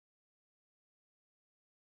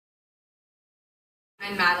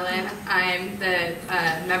I'm Madeline. I'm the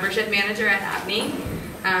membership manager at ABNY,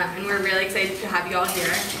 and we're really excited to have you all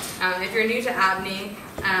here. If you're new to ABNY,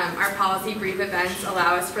 our policy brief events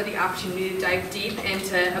allow us for the opportunity to dive deep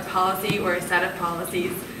into a policy or a set of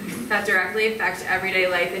policies that directly affect everyday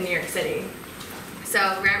life in New York City. So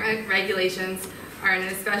rent regulations are an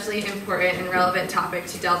especially important and relevant topic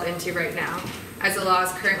to delve into right now, as the law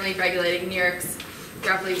is currently regulating New York's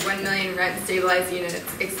roughly 1 million rent-stabilized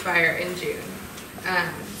units expire in June.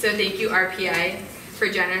 So thank you, RPA, for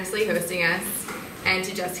generously hosting us, and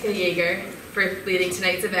to Jessica Yager for leading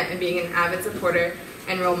tonight's event and being an avid supporter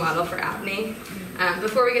and role model for ABNY.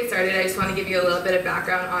 Before we get started, I just want to give you a little bit of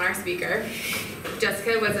background on our speaker.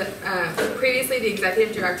 Jessica was previously the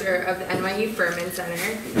executive director of the NYU Furman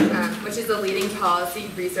Center, which is a leading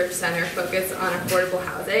policy research center focused on affordable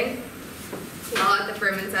housing. While at the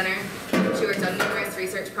Furman Center, she worked on numerous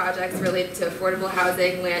research projects related to affordable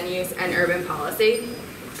housing, land use, and urban policy.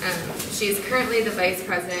 She is currently the Vice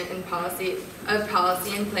President of Policy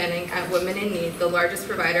and Planning at Women in Need, the largest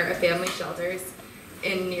provider of family shelters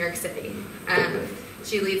in New York City.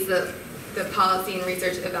 She leads the policy and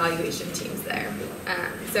research evaluation teams there.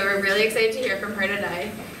 So we're really excited to hear from her today.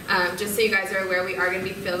 Just so you guys are aware, we are going to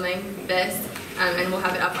be filming this, and we'll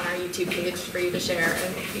have it up on our YouTube page for you to share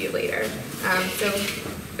and view later. So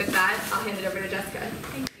with that, I'll hand it over to Jessica.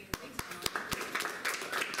 Thank you.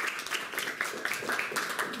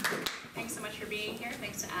 Thanks so much for being here.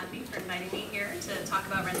 Thanks to ABNY for inviting me here to talk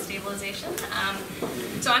about rent stabilization.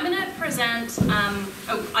 So I'm going to present,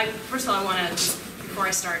 first of all, I want to, before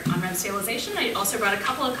I start on rent stabilization, I also brought a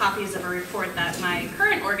couple of copies of a report that my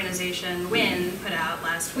current organization, WIN, put out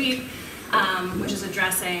last week, which is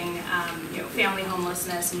addressing family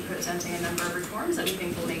homelessness and presenting a number of reforms that we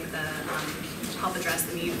think will make help address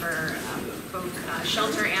the need for both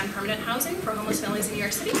shelter and permanent housing for homeless families in New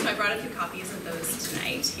York City. So I brought a few copies of those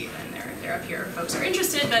tonight here, and they're up here if folks are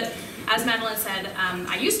interested. But as Madeline said,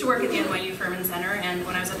 I used to work at the NYU Furman Center, and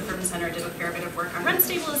when I was at the Furman Center, I did a fair bit of work on rent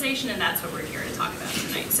stabilization, and that's what we're here to talk about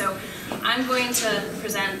tonight. So I'm going to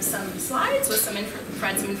present some slides with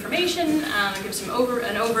provide some information, and give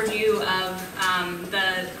an overview of I'm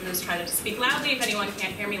going to try to speak loudly. If anyone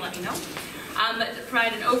can't hear me, let me know.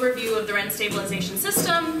 Provide an overview of the rent stabilization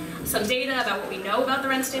system, some data about what we know about the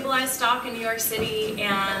rent stabilized stock in New York City,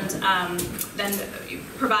 and then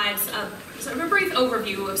provides sort of a brief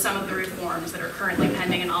overview of some of the reforms that are currently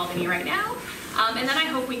pending in Albany right now. And then I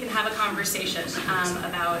hope we can have a conversation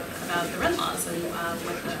about the rent laws and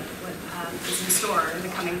what is in store in the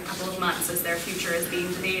coming couple of months as their future is being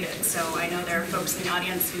debated. So I know there are folks in the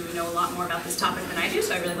audience who know a lot more about this topic than I do,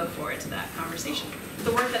 so I really look forward to that conversation.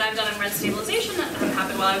 The work that I've done on rent stabilization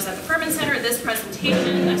happened while I was at the Furman Center. This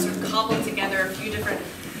presentation, I sort of cobbled together a few different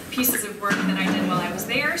pieces of work that I did while I was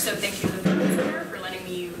there, so thank you to the Furman Center for letting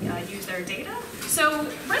me use their data. So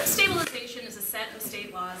rent stabilization is a set of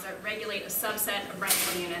state laws that regulate a subset of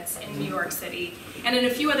rental units in New York City and in a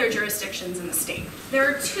few other jurisdictions in the state. There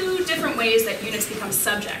are two different ways that units become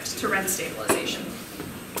subject to rent stabilization.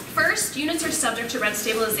 First, units are subject to rent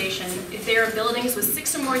stabilization if they are buildings with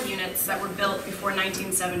 6 or more units that were built before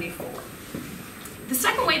 1974. The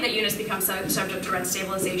second way that units become subject to rent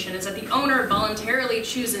stabilization is that the owner voluntarily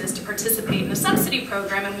chooses to participate in a subsidy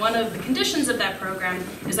program, and one of the conditions of that program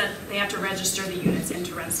is that they have to register the units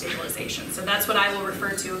into rent stabilization. So that's what I will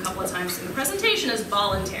refer to a couple of times in the presentation as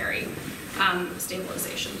voluntary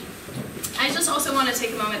stabilization. I just also want to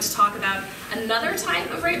take a moment to talk about another type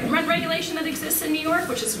of rent regulation that exists in New York,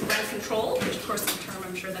 which is rent control, which of course is a term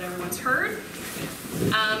I'm sure that everyone's heard.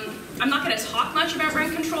 I'm not going to talk much about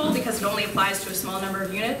rent control because it only applies to a small number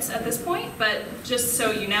of units at this point, but just so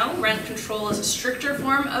you know, rent control is a stricter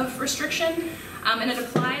form of restriction, and it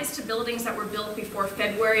applies to buildings that were built before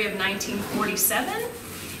February of 1947,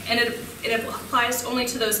 and it applies only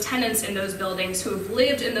to those tenants in those buildings who have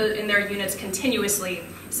lived in their units continuously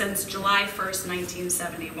since July 1st,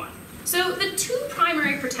 1971. So the two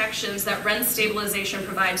primary protections that rent stabilization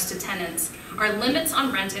provides to tenants are limits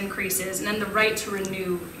on rent increases and then the right to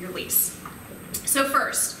renew your lease. So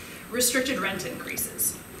first, restricted rent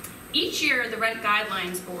increases. Each year, the Rent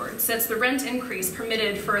Guidelines Board sets the rent increase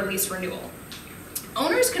permitted for a lease renewal.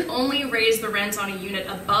 Owners can only raise the rent on a unit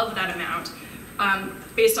above that amount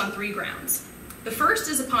based on 3 grounds. The first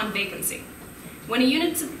is upon vacancy. When a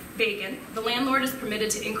unit's vacant, the landlord is permitted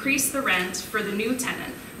to increase the rent for the new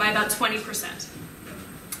tenant by about 20%.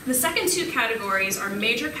 The second 2 categories are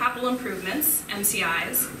major capital improvements,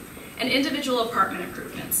 MCIs, and individual apartment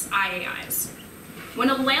improvements, IAIs. When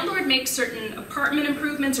a landlord makes certain apartment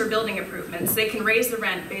improvements or building improvements, they can raise the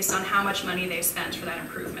rent based on how much money they spent for that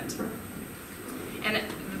improvement. And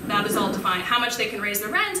that is all defined define how much they can raise the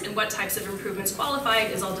rent and what types of improvements qualify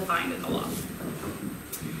is all defined in the law.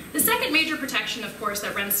 The second major protection, of course,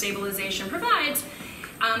 that rent stabilization provides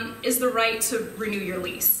is the right to renew your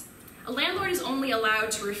lease. A landlord is only allowed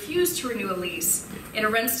to refuse to renew a lease in a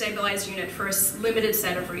rent-stabilized unit for a limited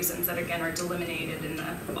set of reasons that, again, are delimited in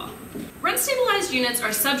the law. Rent-stabilized units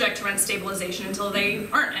are subject to rent stabilization until they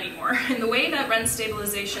aren't anymore. And the way that rent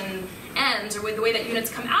stabilization ends, or the way that units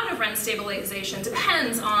come out of rent stabilization,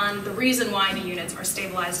 depends on the reason why the units are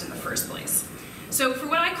stabilized in the first place. So for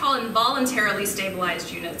what I call involuntarily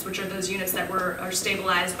stabilized units, which are those units that are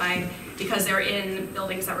stabilized because they're in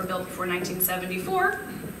buildings that were built before 1974,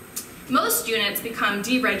 most units become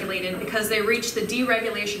deregulated because they reach the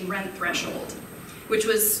deregulation rent threshold, which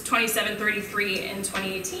was $27.33 in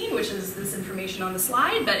 2018, which is this information on the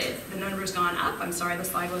slide, but the number's gone up. I'm sorry, the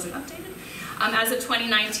slide wasn't updated. As of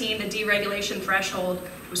 2019, the deregulation threshold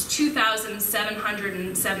was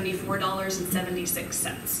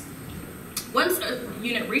 $2,774.76. Once a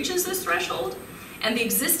unit reaches this threshold and the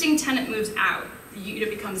existing tenant moves out, the unit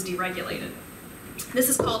becomes deregulated. This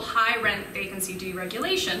is called high rent vacancy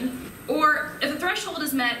deregulation, or if the threshold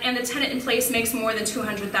is met and the tenant in place makes more than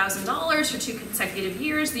 $200,000 for 2 consecutive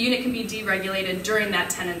years, the unit can be deregulated during that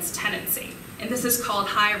tenant's tenancy. And this is called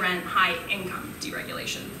high rent, high income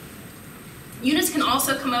deregulation. Units can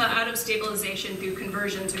also come out of stabilization through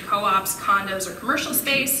conversion to co-ops, condos, or commercial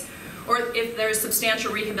space, or if there's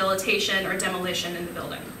substantial rehabilitation or demolition in the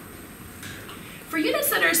building. For units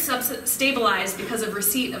that are stabilized because of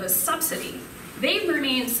receipt of a subsidy, they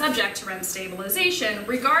remain subject to rent stabilization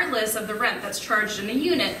regardless of the rent that's charged in the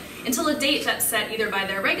unit until a date that's set either by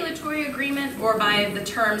their regulatory agreement or by the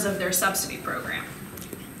terms of their subsidy program.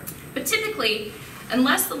 But typically,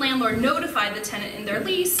 unless the landlord notified the tenant in their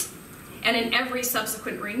lease and in every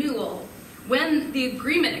subsequent renewal, when the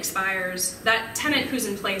agreement expires, that tenant who's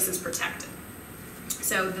in place is protected.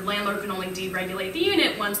 So the landlord can only deregulate the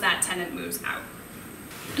unit once that tenant moves out.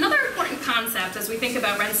 Another important concept as we think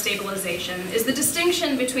about rent stabilization is the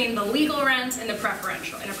distinction between the legal rent and a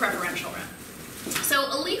preferential rent. So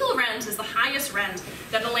a legal rent is the highest rent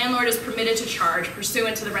that the landlord is permitted to charge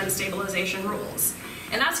pursuant to the rent stabilization rules.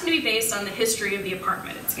 And that's going to be based on the history of the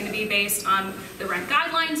apartment. It's going to be based on the rent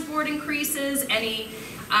guidelines board increases, any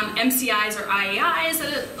MCIs or IEIs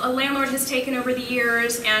that a landlord has taken over the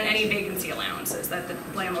years, and any vacancy allowances that the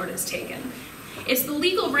landlord has taken. It's the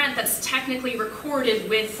legal rent that's technically recorded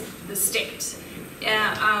with the state.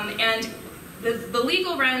 And the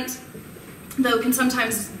legal rent, though, can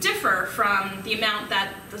sometimes differ from the amount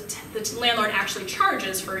that the landlord actually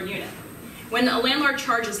charges for a unit. When a landlord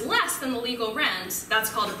charges less than the legal rent, that's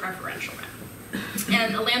called a preferential rent.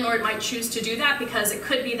 And a landlord might choose to do that because it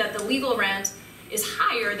could be that the legal rent is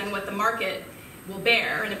higher than what the market will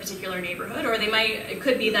bear in a particular neighborhood, or it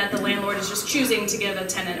could be that the landlord is just choosing to give a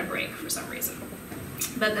tenant a break for some reason.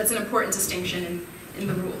 But that's an important distinction in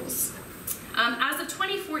the rules. As of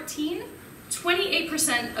 2014,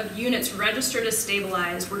 28% of units registered as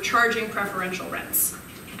stabilized were charging preferential rents.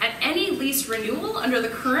 At any lease renewal under the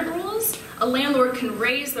current rules, a landlord can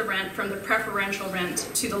raise the rent from the preferential rent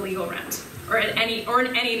to the legal rent, or any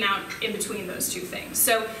amount in between those two things.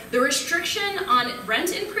 So the restriction on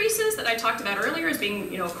rent increases that I talked about earlier as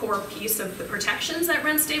being a core piece of the protections that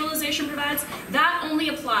rent stabilization provides, that only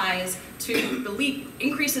applies to the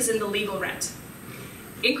increases in the legal rent.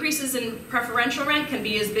 Increases in preferential rent can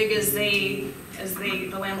be as big as the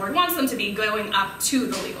landlord wants them to be, going up to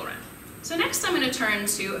the legal rent. So next I'm going to turn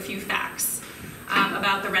to a few facts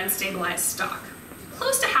about the rent stabilized stock.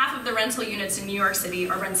 Close to half of the rental units in New York City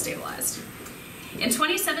are rent stabilized. In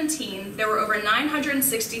 2017, there were over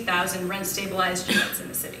 960,000 rent stabilized units in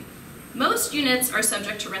the city. Most units are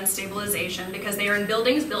subject to rent stabilization because they are in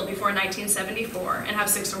buildings built before 1974 and have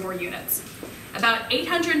 6 or more units. About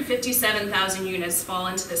 857,000 units fall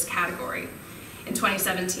into this category in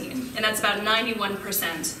 2017, and that's about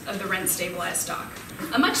 91% of the rent stabilized stock.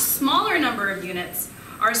 A much smaller number of units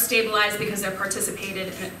are stabilized because they're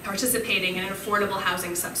participating in an affordable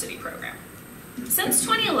housing subsidy program. Since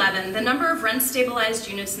 2011, the number of rent-stabilized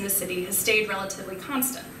units in the city has stayed relatively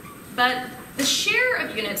constant, but the share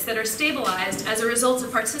of units that are stabilized as a result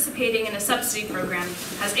of participating in a subsidy program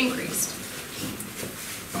has increased.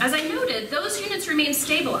 As I noted, those units remain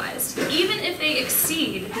stabilized even if they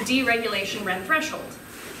exceed the deregulation rent threshold.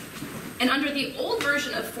 And under the old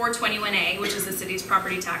version of 421A, which is the city's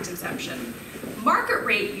property tax exemption, market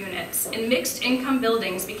rate units in mixed income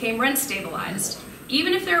buildings became rent stabilized,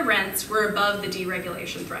 even if their rents were above the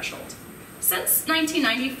deregulation threshold. Since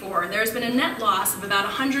 1994, there has been a net loss of about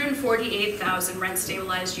 148,000 rent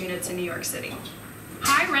stabilized units in New York City.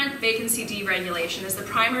 High rent vacancy deregulation is the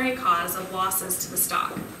primary cause of losses to the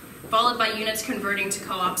stock, followed by units converting to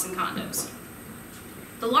co-ops and condos.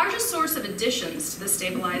 The largest source of additions to the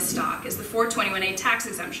stabilized stock is the 421A tax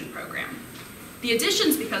exemption program. The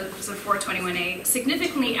additions because of 421A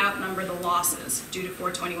significantly outnumber the losses due to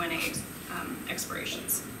 421A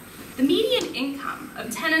expirations. The median income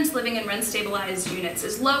of tenants living in rent-stabilized units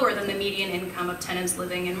is lower than the median income of tenants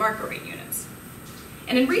living in market-rate units.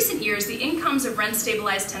 And in recent years, the incomes of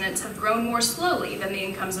rent-stabilized tenants have grown more slowly than the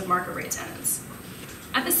incomes of market-rate tenants.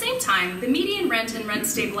 At the same time, the median rent in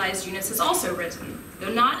rent-stabilized units has also risen,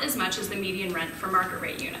 though not as much as the median rent for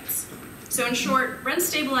market-rate units. So in short,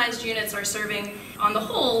 rent-stabilized units are serving, on the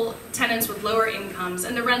whole, tenants with lower incomes,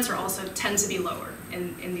 and the rents are also tend to be lower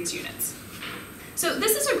in these units. So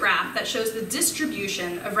this is a graph that shows the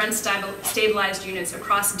distribution of rent-stabilized units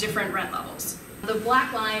across different rent levels. The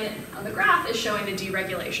black line on the graph is showing the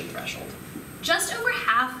deregulation threshold. Just over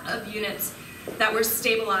half of units that were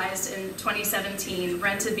stabilized in 2017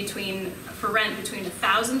 rented for rent between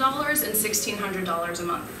 $1,000 and $1,600 a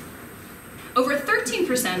month. Over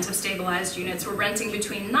 13% of stabilized units were renting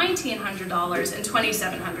between $1,900 and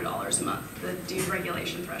 $2,700 a month, the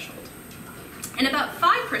deregulation threshold. And about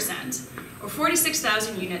 5%, or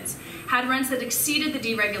 46,000 units, had rents that exceeded the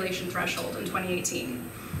deregulation threshold in 2018,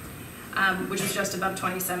 which was just above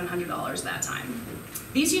 $2,700 that time.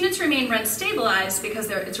 These units remain rent stabilized because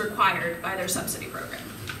it's required by their subsidy program.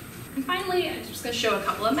 And finally, I'm just going to show a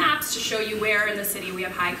couple of maps to show you where in the city we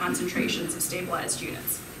have high concentrations of stabilized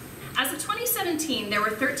units. As of 2017, there were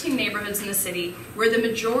 13 neighborhoods in the city where the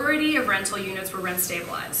majority of rental units were rent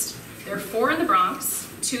stabilized. There are 4 in the Bronx,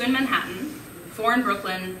 2 in Manhattan, 4 in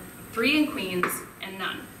Brooklyn, 3 in Queens, and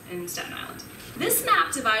none in Staten Island. This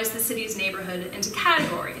map divides the city's neighborhood into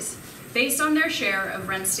categories based on their share of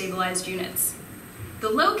rent-stabilized units. The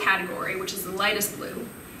low category, which is the lightest blue,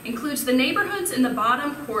 includes the neighborhoods in the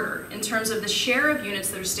bottom quarter in terms of the share of units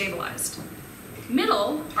that are stabilized.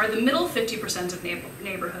 Middle are the middle 50% of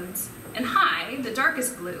neighborhoods, and high, the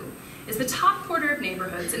darkest blue, is the top quarter of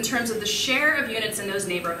neighborhoods in terms of the share of units in those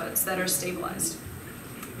neighborhoods that are stabilized.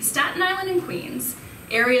 Staten Island and Queens,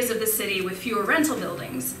 areas of the city with fewer rental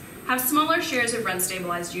buildings, have smaller shares of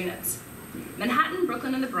rent-stabilized units. Manhattan,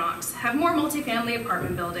 Brooklyn, and the Bronx have more multifamily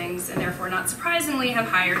apartment buildings and therefore, not surprisingly, have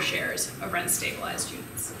higher shares of rent-stabilized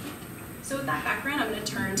units. So with that background, I'm going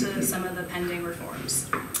to turn to some of the pending reforms.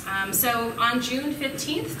 So on June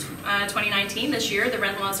 15th, 2019, this year, the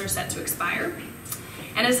rent laws are set to expire.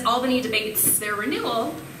 And as Albany debates their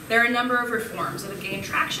renewal, there are a number of reforms that have gained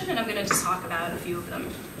traction, and I'm going to just talk about a few of them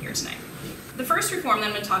here tonight. The first reform that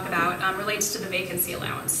I'm going to talk about relates to the vacancy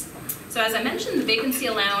allowance. So as I mentioned, the vacancy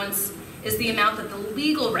allowance is the amount that the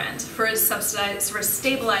legal rent for a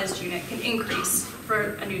stabilized unit can increase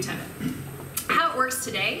for a new tenant. How it works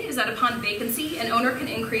today is that upon vacancy, an owner can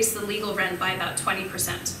increase the legal rent by about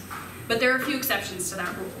 20%. But there are a few exceptions to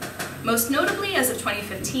that rule. Most notably, as of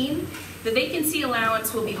 2015, the vacancy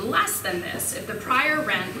allowance will be less than this if the prior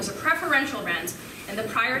rent was a preferential rent and the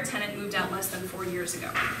prior tenant moved out less than 4 years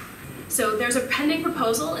ago. So there's a pending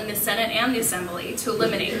proposal in the Senate and the Assembly to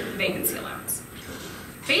eliminate the vacancy allowance.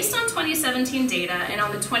 Based on 2017 data and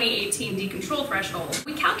on the 2018 decontrol threshold,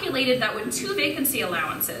 we calculated that with 2 vacancy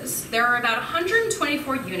allowances, there are about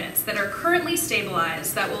 124 units that are currently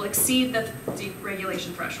stabilized that will exceed the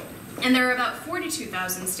deregulation threshold. And there are about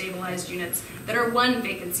 42,000 stabilized units that are 1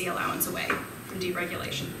 vacancy allowance away from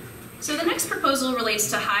deregulation. So the next proposal relates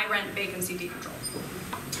to high rent vacancy decontrol.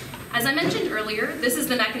 As I mentioned earlier, this is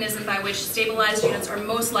the mechanism by which stabilized units are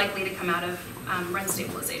most likely to come out of rent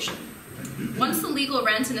stabilization. Once the legal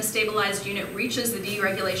rent in a stabilized unit reaches the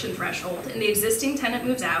deregulation threshold and the existing tenant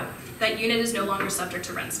moves out, that unit is no longer subject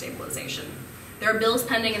to rent stabilization. There are bills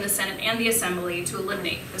pending in the Senate and the Assembly to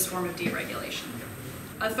eliminate this form of deregulation.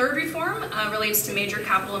 A third reform relates to major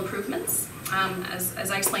capital improvements. As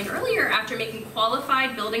I explained earlier, after making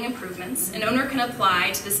qualified building improvements, an owner can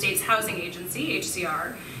apply to the state's housing agency,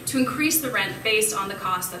 HCR, to increase the rent based on the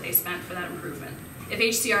cost that they spent for that improvement. If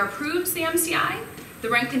HCR approves the MCI, the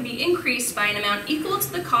rent can be increased by an amount equal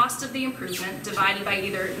to the cost of the improvement divided by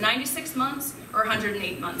either 96 months or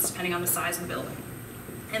 108 months, depending on the size of the building.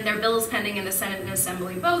 And there are bills pending in the Senate and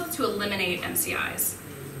Assembly both to eliminate MCIs.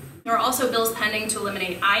 There are also bills pending to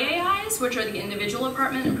eliminate IAIs, which are the individual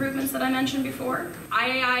apartment improvements that I mentioned before.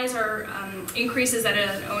 IAIs are increases that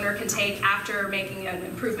an owner can take after making an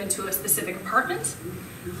improvement to a specific apartment.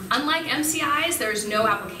 Unlike MCIs, there's no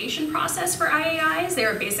application process for IAIs. They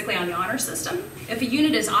are basically on the honor system. If a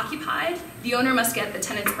unit is occupied, the owner must get the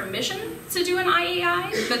tenant's permission to do an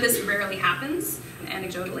IAI, but this rarely happens.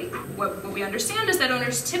 Anecdotally, what we understand is that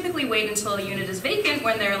owners typically wait until a unit is vacant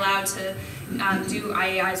when they're allowed to do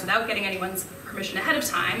IAIs without getting anyone's permission ahead of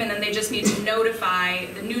time, and then they just need to notify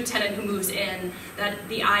the new tenant who moves in that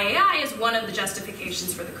the IAI is one of the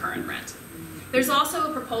justifications for the current rent. There's also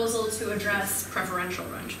a proposal to address preferential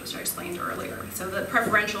rent, which I explained earlier. So the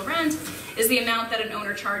preferential rent is the amount that an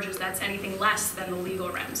owner charges that's anything less than the legal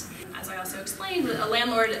rent. As I also explained, a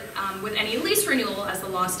landlord with any lease renewal, as the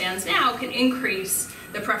law stands now, can increase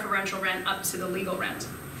the preferential rent up to the legal rent.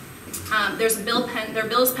 There are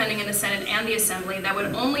bills pending in the Senate and the Assembly that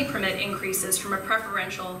would only permit increases from a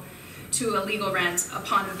preferential to a legal rent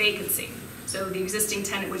upon a vacancy. So the existing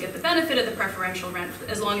tenant would get the benefit of the preferential rent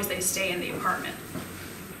as long as they stay in the apartment.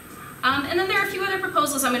 And then there are a few other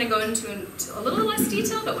proposals I'm going to go into a little less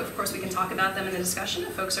detail, but of course we can talk about them in the discussion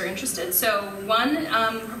if folks are interested. So one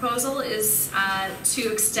proposal is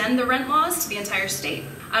to extend the rent laws to the entire state,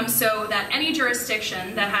 so that any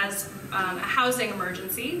jurisdiction that has a housing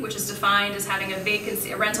emergency, which is defined as having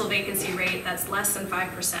a rental vacancy rate that's less than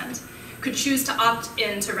 5%, could choose to opt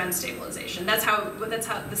in to rent stabilization. That's how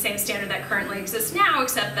the same standard that currently exists now,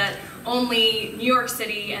 except that only New York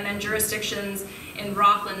City and then jurisdictions in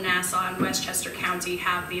Rockland, Nassau, and Westchester County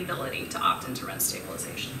have the ability to opt into rent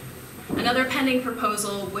stabilization. Another pending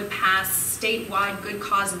proposal would pass statewide good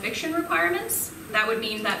cause eviction requirements. That would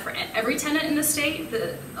mean that for every tenant in the state,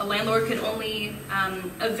 a landlord could only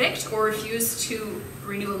evict or refuse to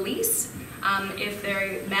renew a lease if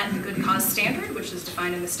they met the good cause standard, which is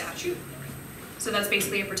defined in the statute. So that's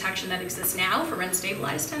basically a protection that exists now for rent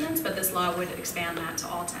stabilized tenants, but this law would expand that to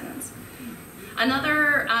all tenants.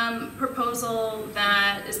 Another proposal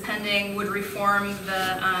that is pending would reform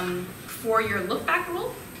the 4-year look-back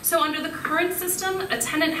rule. So under the current system, a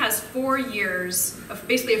tenant has 4 years,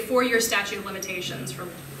 basically a 4-year statute of limitations, for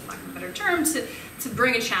lack of a better term, to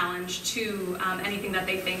bring a challenge to anything that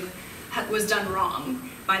they think was done wrong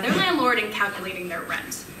by their landlord in calculating their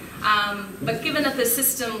rent. But given that the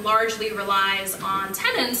system largely relies on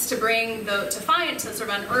tenants to sort of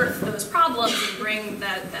unearth those problems and bring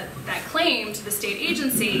that claim to the state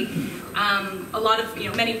agency,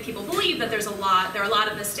 many people believe that there are a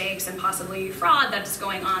lot of mistakes and possibly fraud that's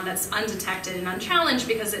going on that's undetected and unchallenged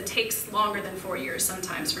because it takes longer than 4 years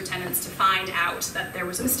sometimes for tenants to find out that there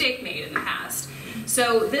was a mistake made in the past.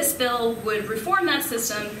 So this bill would reform that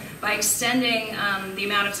system by extending the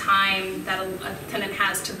amount of time that a tenant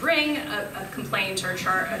has to bring a complaint or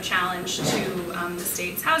a challenge to the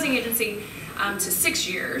state's housing agency to 6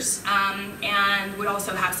 years, and would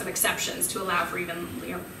also have some exceptions to allow for even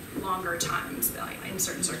longer times in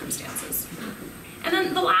certain circumstances. And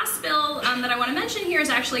then the last bill that I want to mention here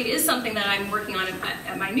is something that I'm working on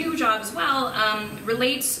at my new job as well,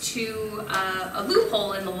 relates to a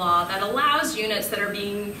loophole in the law that allows units that are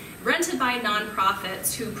being rented by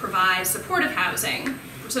nonprofits who provide supportive housing.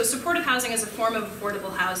 So supportive housing is a form of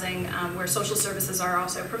affordable housing where social services are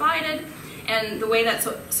also provided. And the way that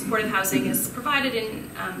supportive housing is provided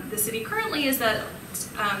in the city currently is that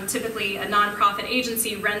typically a nonprofit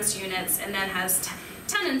agency rents units and then has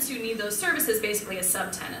tenants who need those services basically as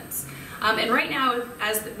subtenants. And right now,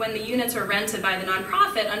 when the units are rented by the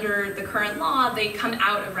nonprofit under the current law, they come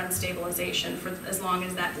out of rent stabilization for as long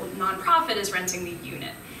as that nonprofit is renting the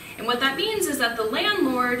unit. And what that means is that the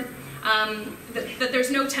landlord, that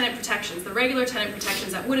there's no tenant protections. The regular tenant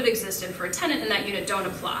protections that would have existed for a tenant in that unit don't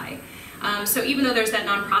apply. So even though there's that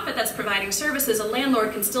nonprofit that's providing services, a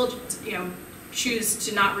landlord can still, choose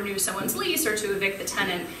to not renew someone's lease or to evict the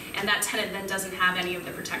tenant, and that tenant then doesn't have any of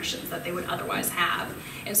the protections that they would otherwise have.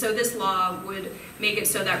 And so this law would make it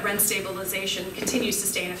so that rent stabilization continues to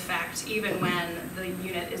stay in effect even when the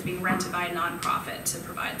unit is being rented by a nonprofit to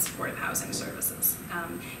provide supportive housing services.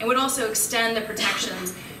 And would also extend the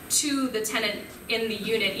protections to the tenant in the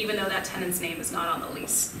unit even though that tenant's name is not on the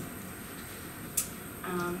lease.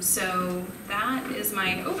 So that is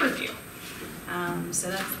my overview. So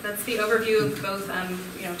that's the overview of both,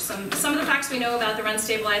 some of the facts we know about the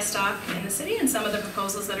rent-stabilized stock in the city and some of the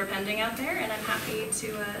proposals that are pending out there, and I'm happy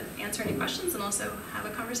to answer any questions and also have a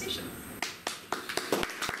conversation.